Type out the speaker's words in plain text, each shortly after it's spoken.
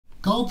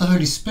God the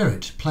Holy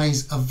Spirit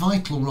plays a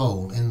vital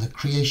role in the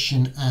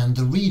creation and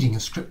the reading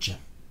of Scripture.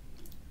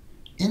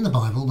 In the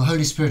Bible, the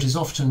Holy Spirit is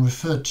often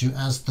referred to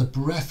as the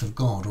breath of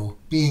God, or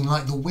being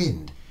like the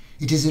wind.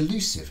 It is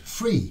elusive,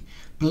 free,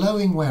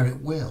 blowing where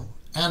it will,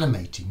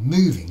 animating,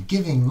 moving,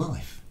 giving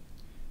life.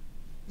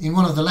 In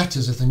one of the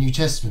letters of the New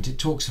Testament, it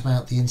talks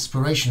about the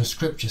inspiration of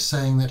Scripture,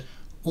 saying that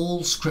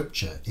all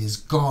Scripture is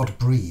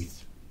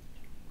God-breathed.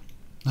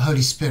 The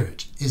Holy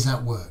Spirit is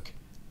at work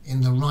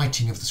in the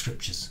writing of the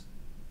Scriptures.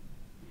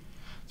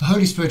 The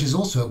Holy Spirit is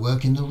also at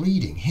work in the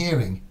reading,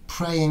 hearing,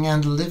 praying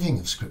and living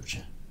of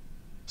Scripture.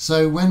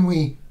 So when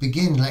we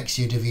begin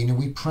Lectio Divina,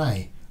 we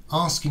pray,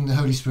 asking the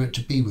Holy Spirit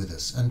to be with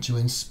us and to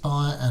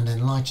inspire and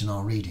enlighten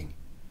our reading.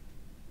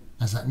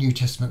 As that New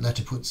Testament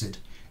letter puts it,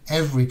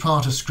 every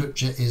part of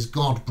Scripture is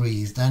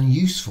God-breathed and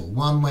useful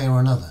one way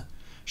or another,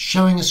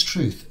 showing us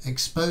truth,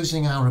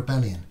 exposing our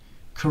rebellion,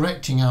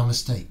 correcting our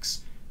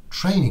mistakes,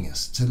 training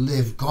us to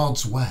live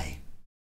God's way.